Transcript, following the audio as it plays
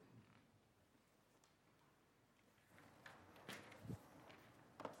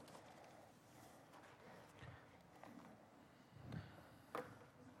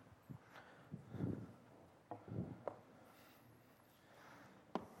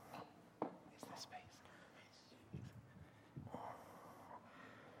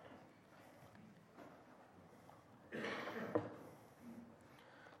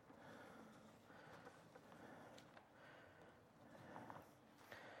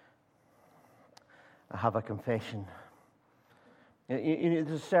I have a confession.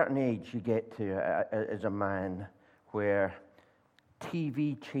 There's a certain age you get to as a man where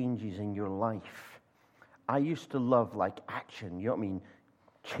TV changes in your life. I used to love action, you know what I mean?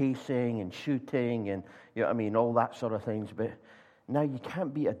 Chasing and shooting and, you know what I mean, all that sort of things. But now you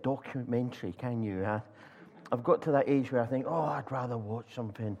can't beat a documentary, can you? I've got to that age where I think, I'd rather watch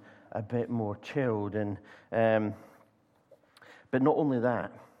something a bit more chilled. But not only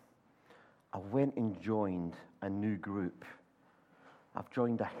that, I went and joined a new group. I've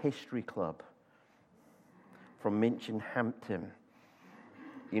joined a history club from Minchinhampton.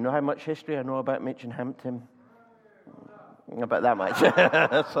 You know how much history I know about Minchinhampton? About that much.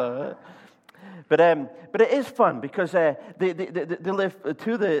 But it is fun because they live.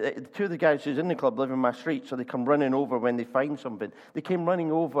 Two of the guys who's in the club live in my street, so they come running over when they find something. They came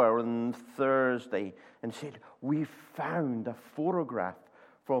running over on Thursday and said, "We found a photograph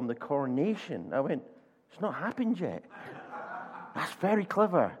from the coronation." I went, "It's not happened yet." That's very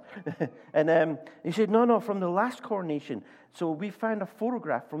clever. And he said, no, from the last coronation. So we found a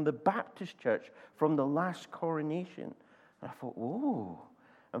photograph from the Baptist church from the last coronation. And I thought, whoa.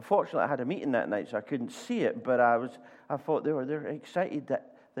 Unfortunately, I had a meeting that night, so I couldn't see it. But I thought they're excited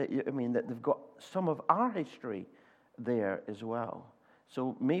that they've got some of our history there as well.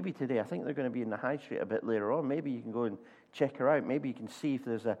 So maybe today, I think they're going to be in the high street a bit later on. Maybe you can go and check her out. Maybe you can see if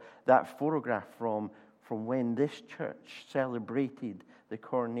there's that photograph from when this church celebrated the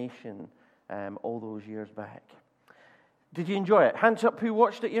coronation all those years back. Did you enjoy it? Hands up who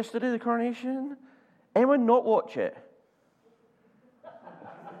watched it yesterday, the coronation? Anyone not watch it?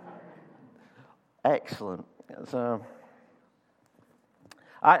 Excellent. So,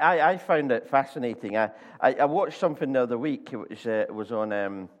 I found it fascinating. I watched something the other week. It was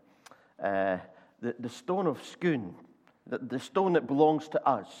on the stone of Scone, the stone that belongs to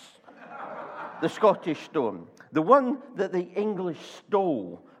us. The Scottish stone. The one that the English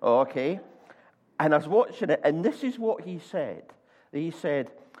stole. Okay? And I was watching it, and this is what he said. He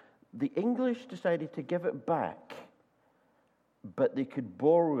said, the English decided to give it back, but they could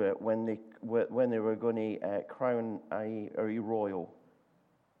borrow it when they were going to crown a royal.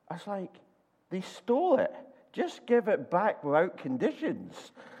 I was like, they stole it. Just give it back without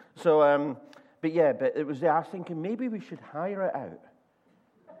conditions. So, but it was there. I was thinking maybe we should hire it out.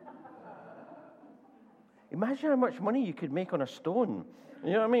 Imagine how much money you could make on a stone.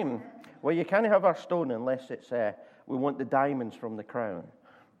 You know what I mean? Well, you can't have our stone unless it's we want the diamonds from the crown.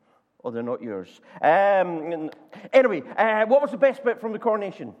 Or they're not yours. Anyway, what was the best bit from the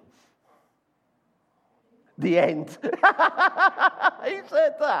coronation? The end. He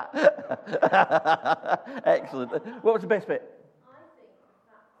said that. Excellent. What was the best bit?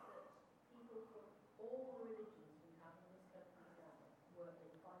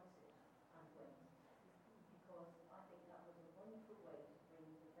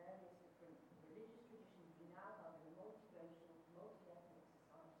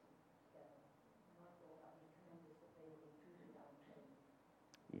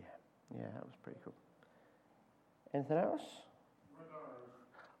 Yeah, that was pretty cool. Anything else? Red Arrows.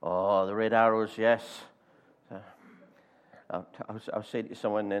 Oh, the Red Arrows, yes. I was saying to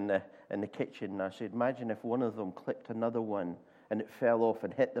someone in the kitchen, and I said, imagine if one of them clipped another one and it fell off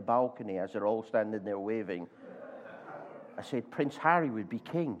and hit the balcony as they're all standing there waving. I said, Prince Harry would be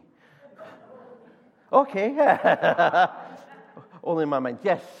king. Okay. Only in my mind.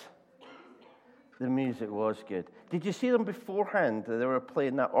 Yes. The music was good. Did you see them beforehand? They were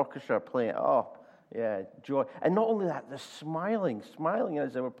playing that orchestra playing. Oh, yeah, joy. And not only that, they're smiling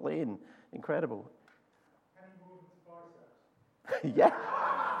as they were playing. Incredible. Yeah.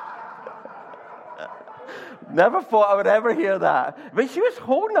 Never thought I would ever hear that. But she was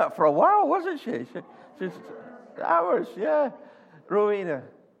holding it for a while, wasn't she? She's hours, yeah. Rowena.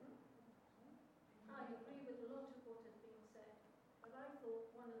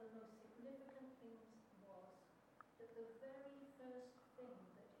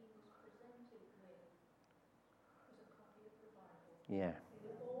 Yeah.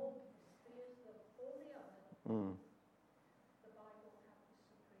 Mm.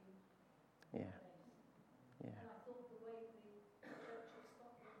 Yeah. Yeah. And I thought the way the Church of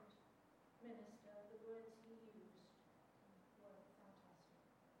Scotland minister, the words he used were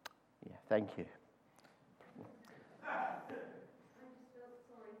fantastic. Yeah, thank you. I just felt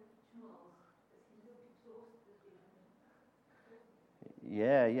sorry for Charles, because he looked exhausted.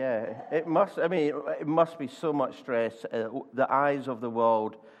 Yeah. It must be so much stress. The eyes of the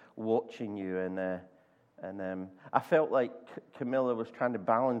world watching you, and I felt like Camilla was trying to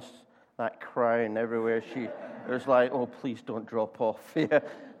balance that crown everywhere. It was like, oh, please don't drop off. Yeah.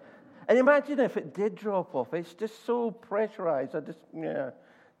 And imagine if it did drop off. It's just so pressurized. Yeah.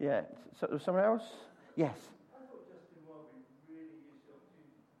 So, someone else? Yes. I thought Justin Welby really used the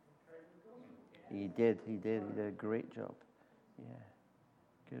opportunity to portray the gospel. He did a great job. Yeah,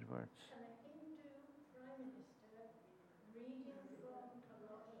 good words. And a Hindu Prime Minister reading from Colossians.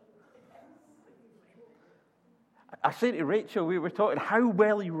 I say to Rachel, we were talking how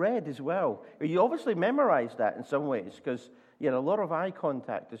well he read as well. He obviously memorized that in some ways because he had a lot of eye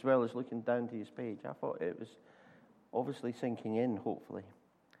contact as well as looking down to his page. I thought it was obviously sinking in, hopefully.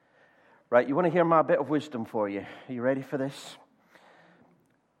 Right, you want to hear my bit of wisdom for you. Are you ready for this?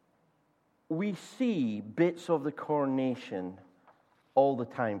 We see bits of the coronation all the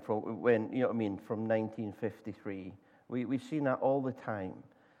time from when, from 1953. We've seen that all the time.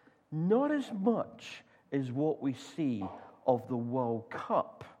 Not as much as what we see of the World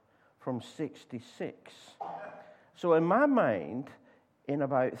Cup from 66. So in my mind, in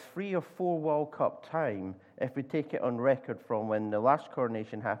about 3 or 4 World Cup time, if we take it on record from when the last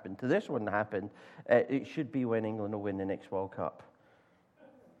coronation happened to this one happened, it should be when England will win the next World Cup.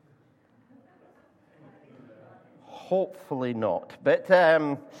 Hopefully not. But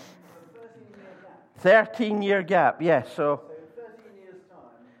 13-year gap, yes. Yeah, so 13 years'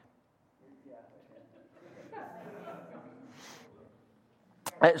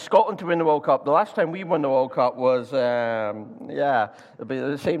 time. Scotland to win the World Cup. The last time we won the World Cup was, it'll be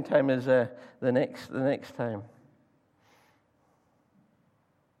the same time as the next time.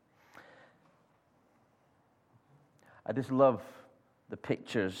 I just love the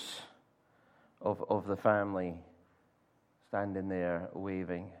pictures of the family standing there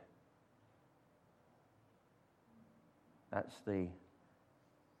waving. That's the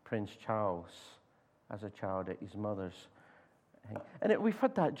Prince Charles as a child at his mother's. And we've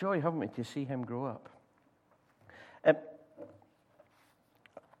had that joy, haven't we, to see him grow up. But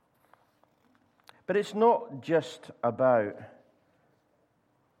it's not just about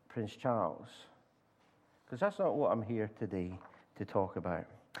Prince Charles, because that's not what I'm here today to talk about.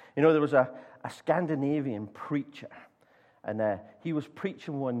 There was a Scandinavian preacher, and he was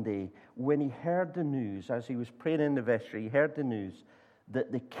preaching one day when he heard the news, as he was praying in the vestry, he heard the news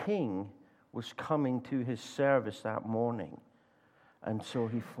that the king was coming to his service that morning. And so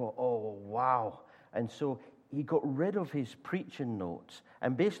he thought, oh, wow. And so he got rid of his preaching notes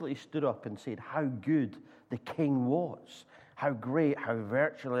and basically stood up and said how good the king was, how great, how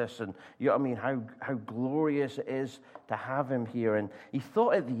virtuous, and how glorious it is to have him here. And he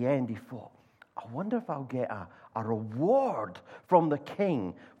thought at the end, I wonder if I'll get a reward from the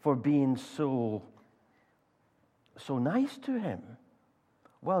king for being so nice to him.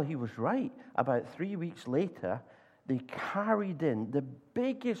 Well, he was right. About 3 weeks later, they carried in the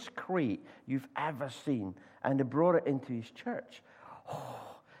biggest crate you've ever seen, and they brought it into his church.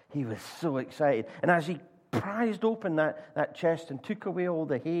 Oh, he was so excited. And as he prized open that chest and took away all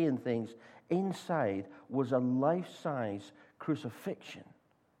the hay and things, inside was a life-size crucifixion.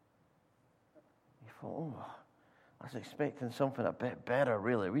 He thought, oh, I was expecting something a bit better,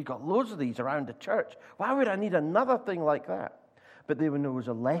 really. We've got loads of these around the church. Why would I need another thing like that? But then when there was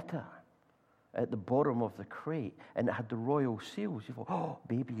a letter at the bottom of the crate, and it had the royal seals. You thought, oh,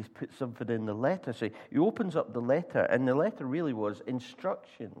 maybe he's put something in the letter. So he opens up the letter, and the letter really was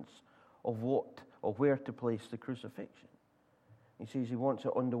instructions of where to place the crucifixion. He says he wants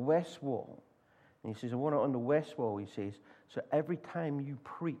it on the west wall. And he says, I want it on the west wall, he says, so every time you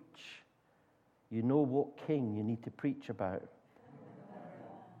preach, you know what king you need to preach about.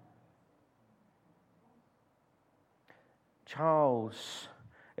 Charles,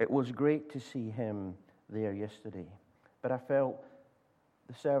 it was great to see him there yesterday, but I felt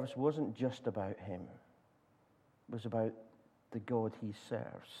the service wasn't just about him. It was about the God he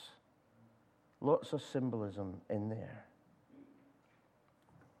serves. Lots of symbolism in there.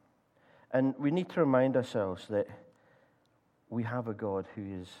 And we need to remind ourselves that we have a God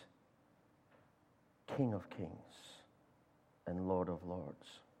who is King of Kings and Lord of Lords.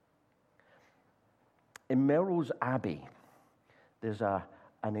 In Melrose Abbey, there's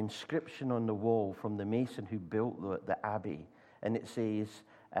an inscription on the wall from the mason who built the abbey, and it says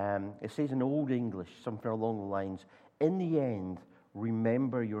in Old English, something along the lines, in the end,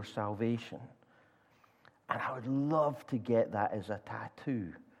 remember your salvation. And I would love to get that as a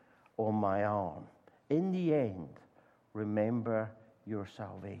tattoo on my arm. In the end, remember your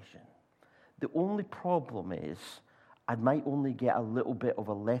salvation. The only problem is I might only get a little bit of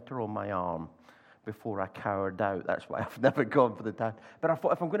a letter on my arm before I cowered out. That's why I've never gone for the tattoo. But I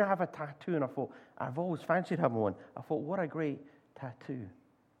thought, if I'm going to have a tattoo, and I thought, I've always fancied having one. I thought, what a great tattoo.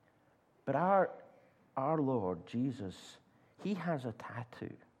 But our Lord, Jesus, he has a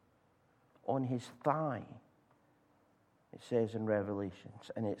tattoo on his thigh. It says in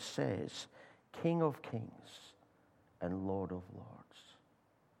Revelations, and it says, King of Kings and Lord of Lords.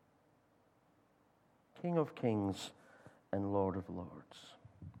 King of Kings and Lord of Lords.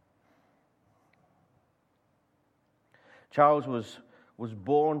 Charles was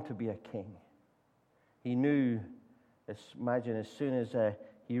born to be a king. He knew, imagine, as soon as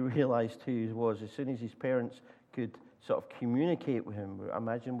he realized who he was, as soon as his parents could sort of communicate with him,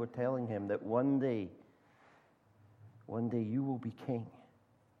 imagine we're telling him that one day you will be king.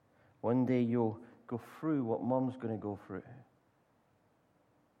 One day you'll go through what Mom's going to go through.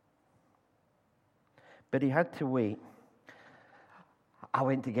 But he had to wait. I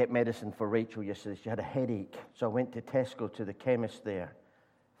went to get medicine for Rachel yesterday. She had a headache. So I went to Tesco, to the chemist there.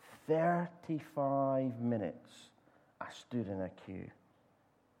 35 minutes I stood in a queue.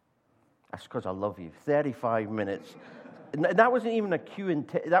 That's because I love you. 35 minutes. And that wasn't even a queue.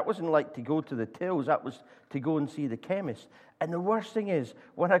 That wasn't like to go to the tills. That was to go and see the chemist. And the worst thing is,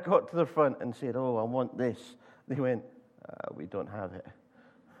 when I got to the front and said, oh, I want this, they went, we don't have it.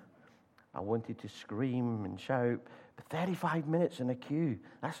 I wanted to scream and shout, but 35 minutes in a queue,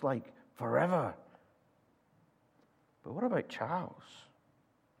 that's like forever. But what about Charles?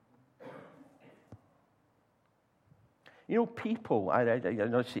 You know, people, I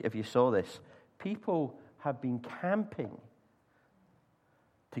don't know if you saw this, people have been camping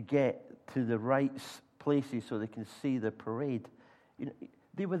to get to the right places so they can see the parade. You know,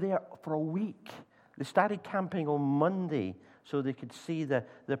 they were there for a week. They started camping on Monday so they could see the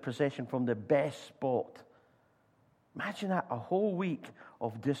procession from the best spot. Imagine that, a whole week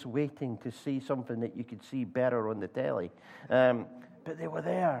of just waiting to see something that you could see better on the telly. But they were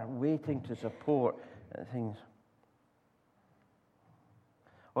there waiting to support things.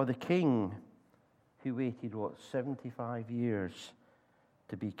 Or the king who waited, 75 years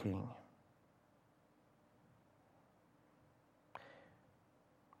to be king.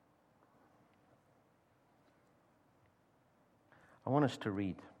 I want us to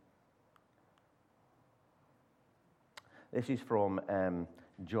read. This is from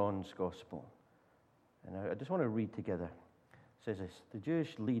John's Gospel. And I just want to read together. It says this: the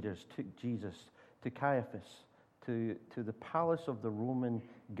Jewish leaders took Jesus to Caiaphas, to the palace of the Roman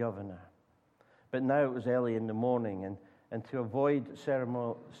governor. But now it was early in the morning, and to avoid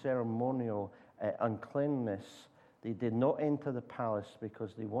ceremonial uncleanness, they did not enter the palace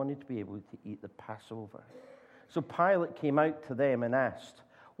because they wanted to be able to eat the Passover. So Pilate came out to them and asked,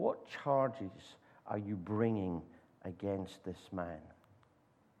 "What charges are you bringing against this man?"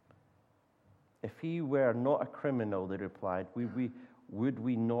 "If he were not a criminal," they replied, would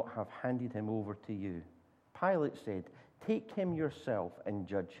we not have handed him over to you?" Pilate said, "Take him yourself and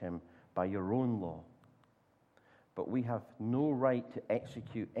judge him by your own law." "But we have no right to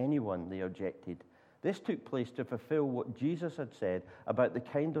execute anyone," they objected. This took place to fulfill what Jesus had said about the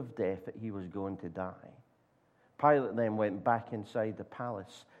kind of death that he was going to die. Pilate then went back inside the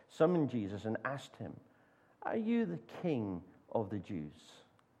palace, summoned Jesus, and asked him, "Are you the king of the Jews?"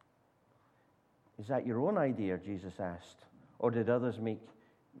 "Is that your own idea?" Jesus asked. "Or did others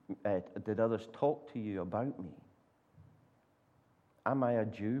talk to you about me?" "Am I a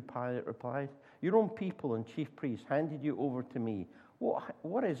Jew?" Pilate replied. "Your own people and chief priests handed you over to me.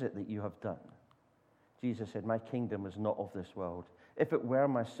 What is it that you have done?" Jesus said, "My kingdom is not of this world. If it were,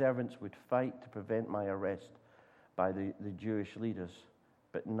 my servants would fight to prevent my arrest by the Jewish leaders.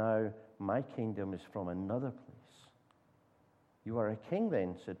 But now my kingdom is from another place." "You are a king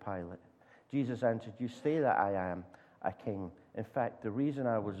then," said Pilate. Jesus answered, "You say that I am a king. In fact, the reason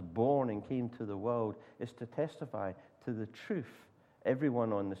I was born and came to the world is to testify to the truth.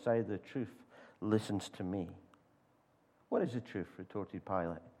 Everyone on the side of the truth listens to me." "What is the truth?" retorted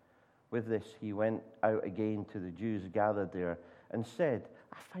Pilate. With this, he went out again to the Jews gathered there and said,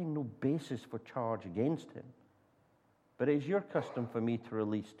 "I find no basis for charge against him. But it is your custom for me to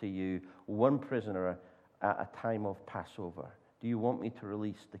release to you one prisoner at a time of Passover. Do you want me to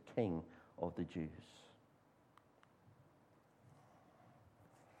release the king of the Jews?"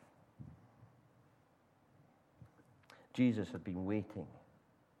 Jesus had been waiting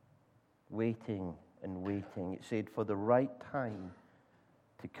and waiting. It said, for the right time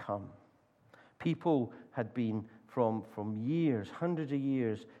to come. People had been from years, hundreds of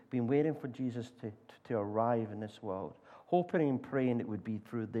years, been waiting for Jesus to arrive in this world, hoping and praying it would be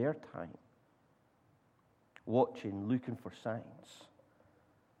through their time, watching, looking for signs.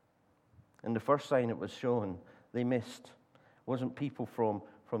 And the first sign that was shown, they missed. It wasn't people from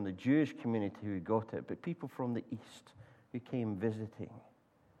the Jewish community who got it, but people from the East who came visiting,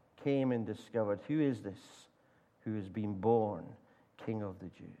 came and discovered, who is this who has been born King of the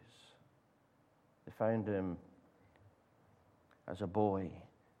Jews? They found him as a boy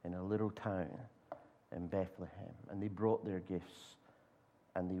in a little town in Bethlehem, and they brought their gifts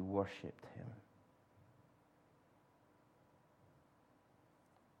and they worshipped him.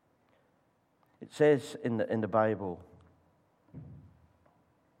 It says in the Bible,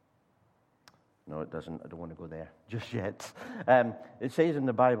 no, it doesn't. I don't want to go there just yet. It says in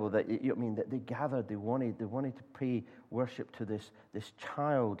the Bible that that they gathered. They wanted to pay worship to this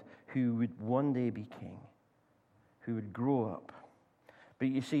child who would one day be king, who would grow up. But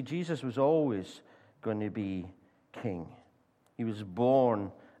you see, Jesus was always going to be king. He was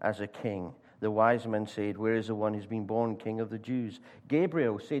born as a king. The wise men said, "Where is the one who's been born king of the Jews?"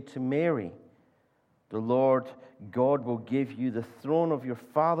 Gabriel said to Mary, "The Lord God will give you the throne of your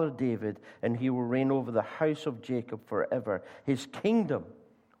father David, and he will reign over the house of Jacob forever. His kingdom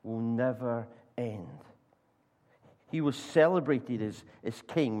will never end." He was celebrated as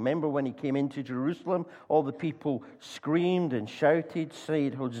king. Remember when he came into Jerusalem, all the people screamed and shouted,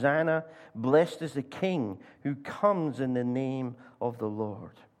 said, "Hosanna, blessed is the king who comes in the name of the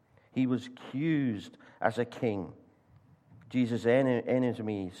Lord." He was accused as a king. Jesus'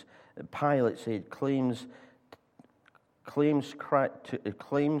 enemies, Pilate said, claims to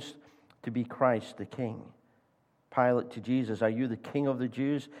be Christ the king. Pilate to Jesus, "Are you the king of the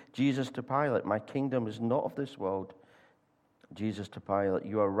Jews?" Jesus to Pilate, "My kingdom is not of this world." Jesus to Pilate,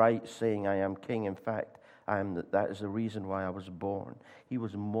 "You are right saying I am king. In fact, that is the reason why I was born." He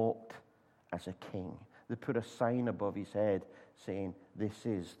was mocked as a king. They put a sign above his head saying, "This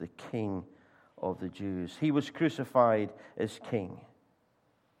is the King of the Jews." He was crucified as king.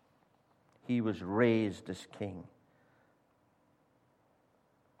 He was raised as king.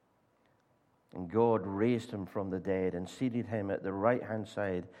 And God raised him from the dead and seated him at the right-hand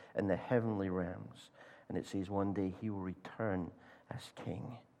side in the heavenly realms. And it says one day he will return as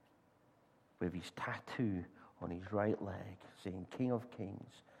king with his tattoo on his right leg saying King of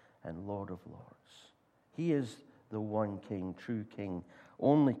Kings and Lord of Lords. He is the one king, true king,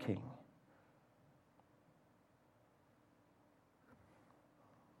 only king.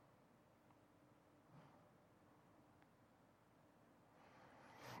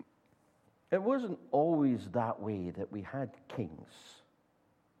 It wasn't always that way that we had kings.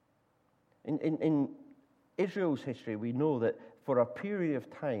 In Israel's history, we know that for a period of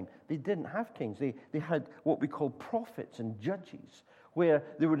time, they didn't have kings. They had what we call prophets and judges, where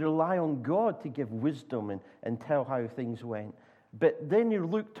they would rely on God to give wisdom and tell how things went. But then you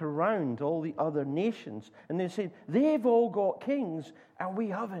looked around all the other nations, and they said, they've all got kings, and we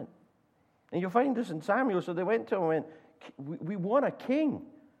haven't. And you'll find this in Samuel. So they went to him and went, we want a king.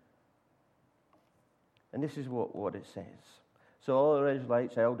 And this is what it says. So all the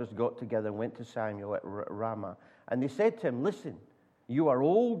Israelites elders got together and went to Samuel at Ramah. And they said to him, listen, you are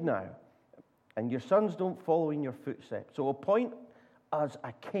old now, and your sons don't follow in your footsteps. So appoint us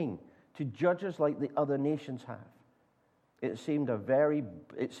a king to judge us like the other nations have. It seemed very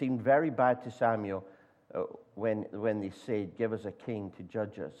bad to Samuel when they said, give us a king to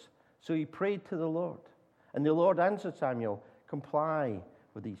judge us. So he prayed to the Lord. And the Lord answered Samuel, comply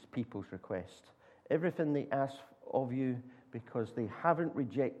with these people's request. Everything they ask of you, because they haven't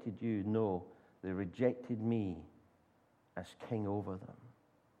rejected you, no, they rejected me as king over them.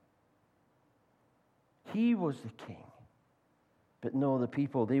 He was the king. But no, the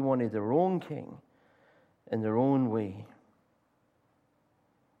people, they wanted their own king in their own way.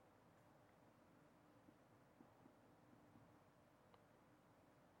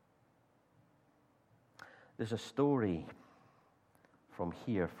 There's a story from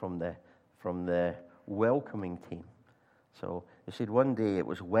the welcoming team. So they said one day it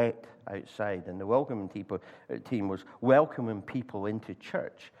was wet outside, and the welcoming team was welcoming people into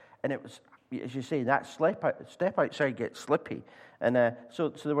church. And it was, as you say, that step outside gets slippy. And so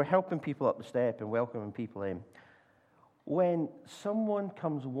they were helping people up the step and welcoming people in. When someone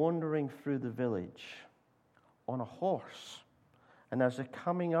comes wandering through the village on a horse, and as they're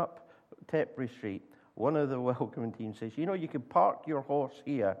coming up Tetbury Street, one of the welcoming team says, you know, you can park your horse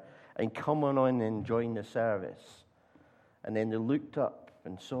here and come on in and join the service. And then they looked up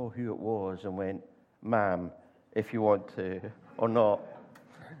and saw who it was and went, ma'am, if you want to, or not,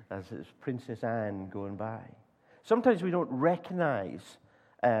 as it's Princess Anne going by. Sometimes we don't recognize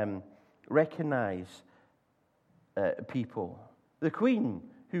people. The Queen,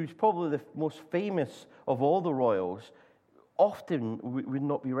 who's probably the most famous of all the royals, often would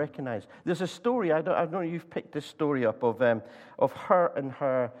not be recognized. There's a story, I don't know if you've picked this story up, of her and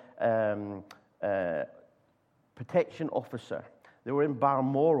her protection officer. They were in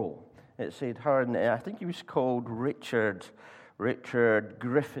Balmoral. It said her, and I think he was called Richard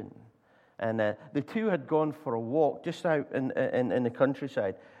Griffin. And the two had gone for a walk just out in the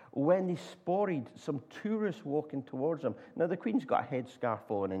countryside when they spotted some tourists walking towards them. Now, the Queen's got a headscarf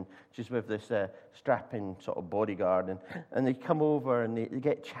on, and she's with this strapping sort of bodyguard. And they come over, and they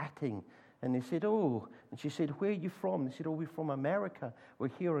get chatting. And they said, oh, and she said, where are you from? They said, oh, we're from America.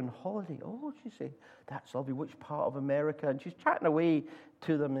 We're here on holiday. Oh, she said, that's lovely. Which part of America? And she's chatting away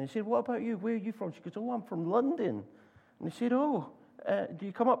to them. And they said, what about you? Where are you from? She goes, oh, I'm from London. And they said, oh, do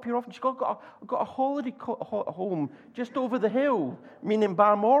you come up here often? She goes, I've got a holiday home just over the hill, meaning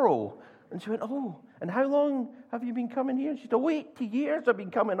Balmoral. And she went, oh, and how long have you been coming here? And she said, oh, 80 years I've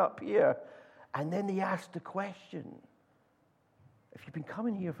been coming up here. And then they asked the question, if you've been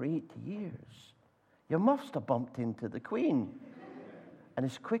coming here for 80 years, you must have bumped into the Queen. And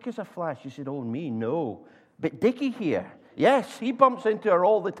as quick as a flash, she said, oh, me, no. But Dickie here, yes, he bumps into her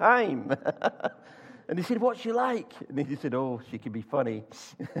all the time. And he said, what's she like? And he said, oh, she can be funny.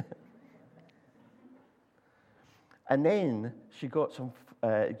 And then she got some,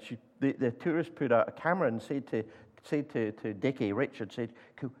 the tourist put out a camera and said to Dickie, Richard said,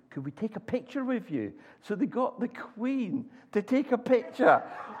 could we take a picture with you? So they got the Queen to take a picture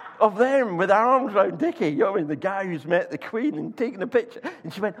of them with their arms around Dickie, you know what I mean, the guy who's met the Queen, and taking a picture.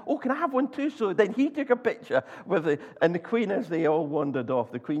 And she went, oh, can I have one too? So then he took a picture with and the Queen, as they all wandered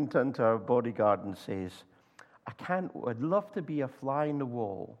off, the Queen turned to her bodyguard and says, I'd love to be a fly in the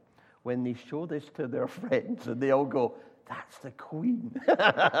wall when they show this to their friends and they all go, that's the Queen.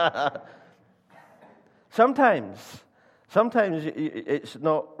 Sometimes it's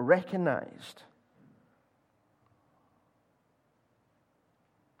not recognized.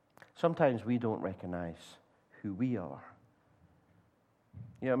 Sometimes we don't recognize who we are.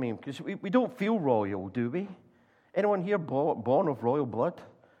 You know what I mean? Because we don't feel royal, do we? Anyone here born of royal blood?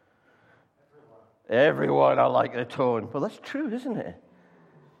 Everyone, I like the tone. Well, that's true, isn't it?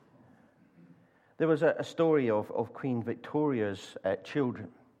 There was a story of Queen Victoria's children.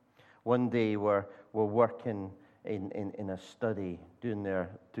 One day were working in a study, doing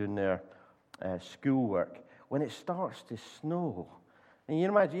their schoolwork, when it starts to snow. And you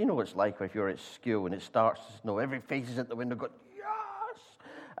imagine, you know what it's like if you're at school and it starts to snow. Every face is at the window going, yes!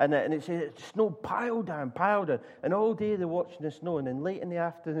 And it says snow piled down. And all day they're watching the snow. And then late in the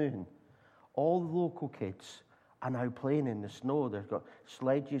afternoon, all the local kids are now playing in the snow. They've got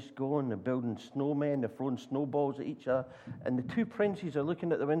sledges going, they're building snowmen, they're throwing snowballs at each other. And the two princes are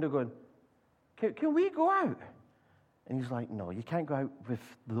looking at the window going, can we go out? And he's like, no, you can't go out with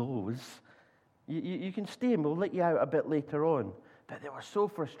those. You can stay and we'll let you out a bit later on. But they were so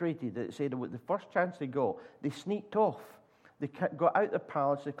frustrated that they said the first chance they got, they sneaked off. They got out the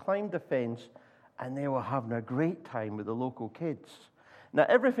palace, they climbed the fence, and they were having a great time with the local kids. Now,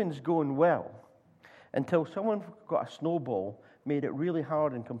 everything's going well until someone got a snowball, made it really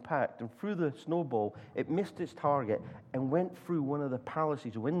hard and compact, and threw the snowball, it missed its target and went through one of the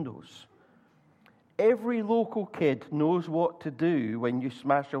palace's windows. Every local kid knows what to do when you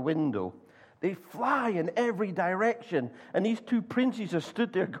smash a window. They fly in every direction. And these two princes are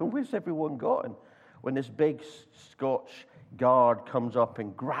stood there going, where's everyone gone? When this big Scotch guard comes up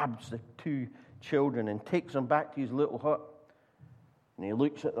and grabs the two children and takes them back to his little hut. And he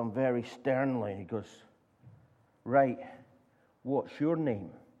looks at them very sternly. He goes, right, what's your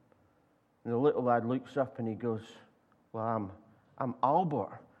name? And the little lad looks up and he goes, well, I'm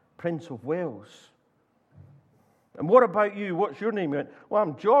Albert, Prince of Wales. And what about you? What's your name? He went, well,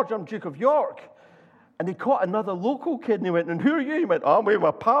 I'm George, I'm Duke of York. And he caught another local kid and he went, and who are you? He went, I'm with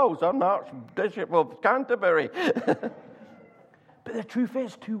my pals, I'm the Archbishop of Canterbury. But the truth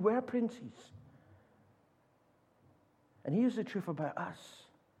is, two were princes. And here's the truth about us.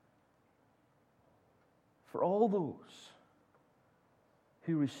 For all those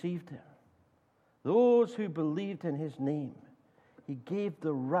who received him, those who believed in his name, he gave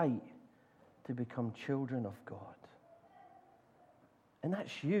the right to become children of God. And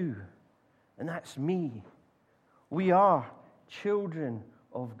that's you, and that's me. We are children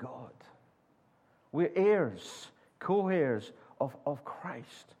of God. We're heirs, co-heirs of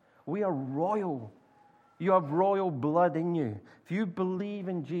Christ. We are royal. You have royal blood in you. If you believe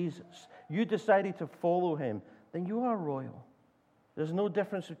in Jesus, you decided to follow him, then you are royal. There's no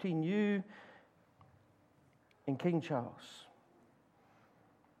difference between you and King Charles.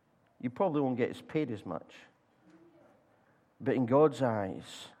 You probably won't get as paid as much. But in God's eyes,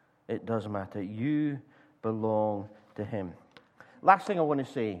 it does matter. You belong to him. Last thing I want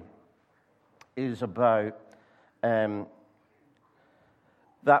to say is about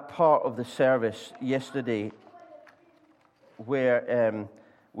that part of the service yesterday where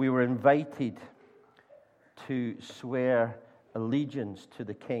we were invited to swear allegiance to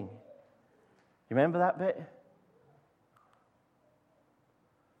the King. You remember that bit?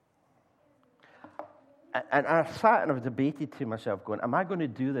 And I sat and I debated to myself, going, am I going to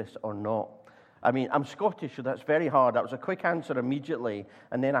do this or not? I mean, I'm Scottish, so that's very hard. That was a quick answer immediately,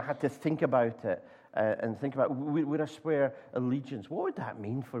 and then I had to think about it and think about, would I swear allegiance? What would that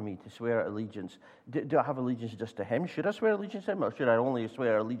mean for me to swear allegiance? Do I have allegiance just to him? Should I swear allegiance to him, or should I only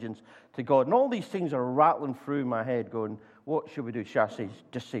swear allegiance to God? And all these things are rattling through my head, going, what should we do? Should I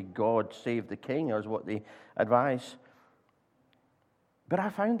just say God save the king, or is what they advise? But I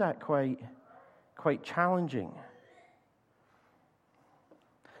found that quite challenging.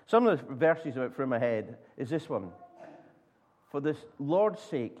 Some of the verses that went through my head is this one. For the Lord's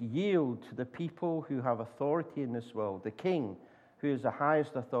sake, yield to the people who have authority in this world, the king who is the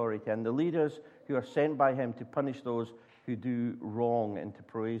highest authority, and the leaders who are sent by him to punish those who do wrong and to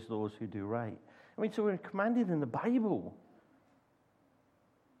praise those who do right. I mean, so we're commanded in the Bible.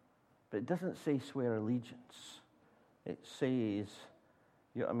 But it doesn't say swear allegiance. It says,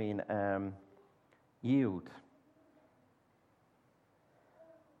 you know what I mean, yield.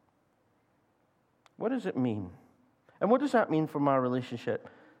 What does it mean? And what does that mean for my relationship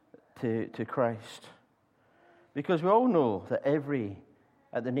to Christ? Because we all know that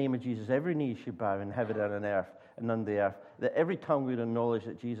at the name of Jesus, every knee should bow in heaven and on earth and under the earth, that every tongue would acknowledge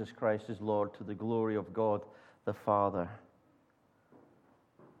that Jesus Christ is Lord to the glory of God the Father.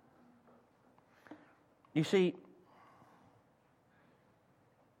 You see,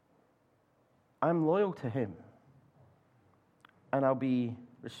 I'm loyal to him, and I'll be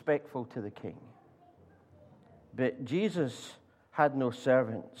respectful to the king. But Jesus had no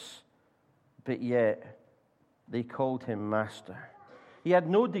servants, but yet they called him master. He had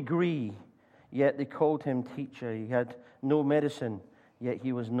no degree, yet they called him teacher. He had no medicine, yet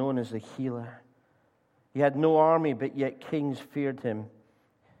he was known as the healer. He had no army, but yet kings feared him.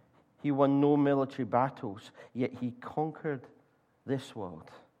 He won no military battles, yet he conquered this world.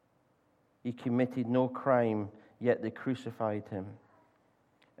 He committed no crime, yet they crucified him.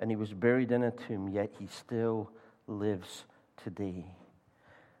 And he was buried in a tomb, yet he still lives today.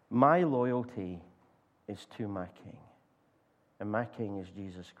 My loyalty is to my king, and my king is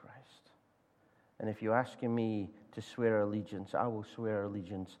Jesus Christ. And if you're asking me to swear allegiance, I will swear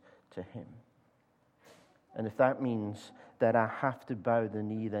allegiance to him. And if that means that I have to bow the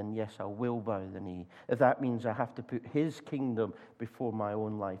knee, then yes, I will bow the knee. If that means I have to put his kingdom before my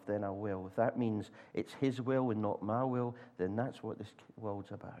own life, then I will. If that means it's his will and not my will, then that's what this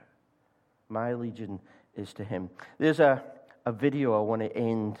world's about. My allegiance is to him. There's a video I want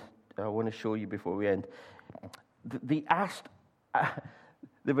to show you before we end. They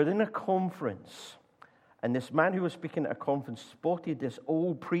were in a conference, and this man who was speaking at a conference spotted this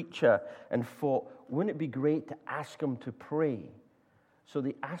old preacher and thought, wouldn't it be great to ask him to pray? So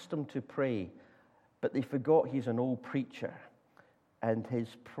they asked him to pray, but they forgot he's an old preacher. And his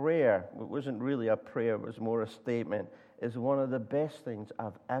prayer, it wasn't really a prayer, it was more a statement, is one of the best things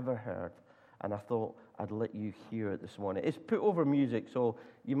I've ever heard. And I thought I'd let you hear it this morning. It's put over music, so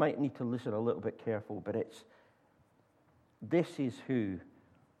you might need to listen a little bit careful, but this is who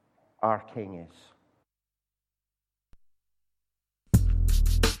our King is.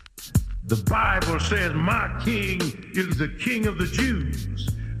 The Bible says, my king is the king of the Jews.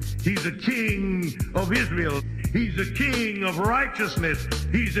 He's the king of Israel. He's the king of righteousness.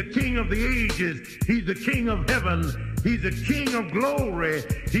 He's the king of the ages. He's the king of heaven. He's the king of glory.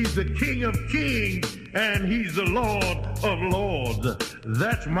 He's the king of kings. And he's the Lord of lords.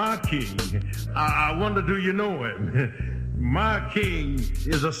 That's my king. I wonder, do you know him? My king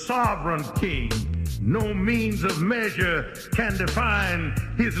is a sovereign king. No means of measure can define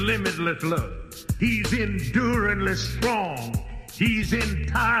his limitless love. He's enduringly strong. He's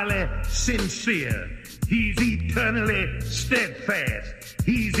entirely sincere. He's eternally steadfast.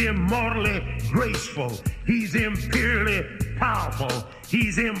 He's immortally graceful. He's imperially powerful.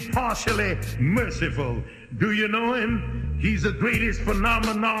 He's impartially merciful. Do you know him? He's the greatest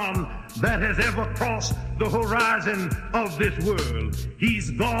phenomenon that has ever crossed the horizon of this world.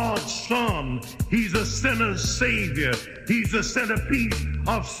 He's God's Son. He's a sinner's Savior. He's the centerpiece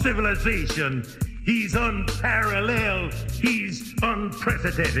of civilization. He's unparalleled. He's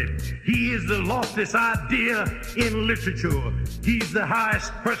unprecedented. He is the loftiest idea in literature. He's the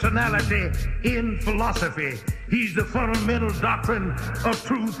highest personality in philosophy. He's the fundamental doctrine of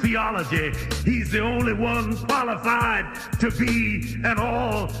true theology. He's the only one qualified to be an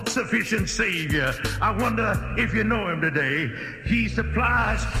all-sufficient Savior. I wonder if you know him today. He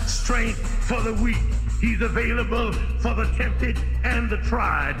supplies strength for the weak. He's available for the tempted and the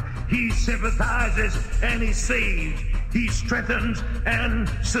tried. He sympathizes and he saves. He strengthens and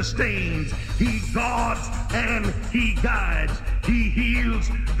sustains. He guards and he guides. He heals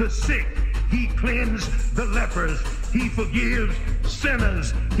the sick. He cleanses the lepers. He forgives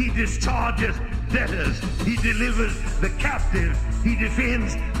sinners. He discharges debtors. He delivers the captive. He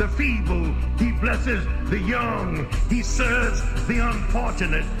defends the feeble. He blesses the young. He serves the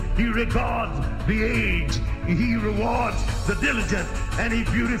unfortunate. He regards the aged. He rewards the diligent, and he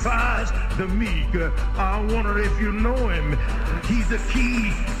beautifies the meek. I wonder if you know him. He's the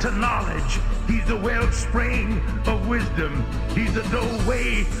key to knowledge. He's the wellspring of wisdom. He's the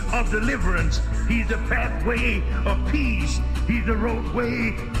doorway of deliverance. He's the pathway of peace. He's the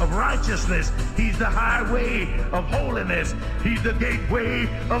roadway of righteousness. He's the highway of holiness. He's the gateway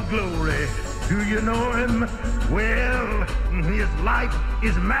of glory. Do you know him? Well, his life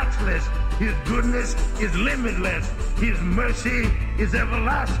is matchless. His goodness is limitless. His mercy is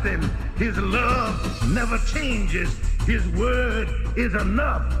everlasting. His love never changes. His word is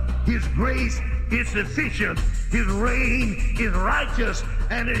enough. His grace is sufficient. His reign is righteous.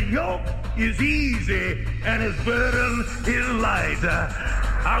 And his yoke is easy. And his burden is light.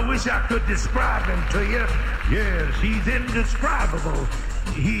 I wish I could describe him to you. Yes, he's indescribable.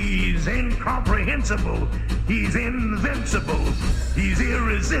 He's incomprehensible. He's invincible. He's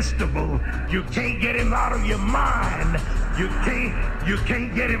irresistible. You can't get him out of your mind. You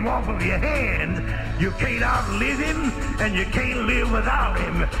can't get him off of your hand. You can't outlive him, and you can't live without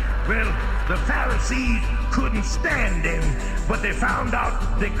him. Well, the Pharisees couldn't stand him, but they found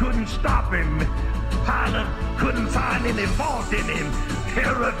out they couldn't stop him. Pilate couldn't find any fault in him.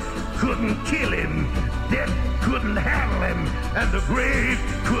 Herod couldn't kill him. Death couldn't handle him. And the grave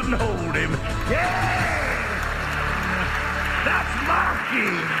couldn't hold him. Yeah! That's my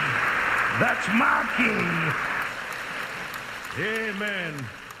king. That's my king. Amen.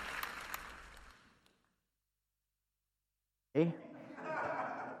 Okay.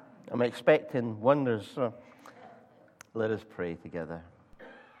 I'm expecting wonders, so let us pray together.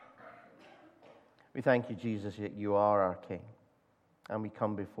 We thank you, Jesus, that you are our King. And we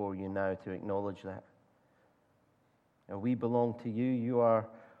come before you now to acknowledge that. And we belong to you. You are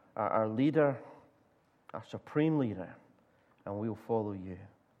our leader, our supreme leader. And we'll follow you.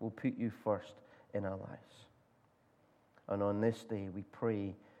 We'll put you first in our lives. And on this day, we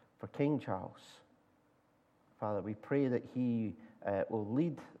pray for King Charles. Father, we pray that he will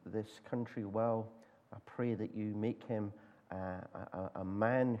lead this country well. I pray that you make him a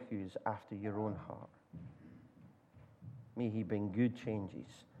man who's after your own heart. May he bring good changes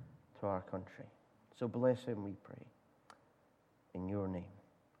to our country. So bless him, we pray. In your name,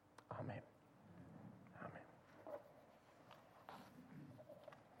 amen.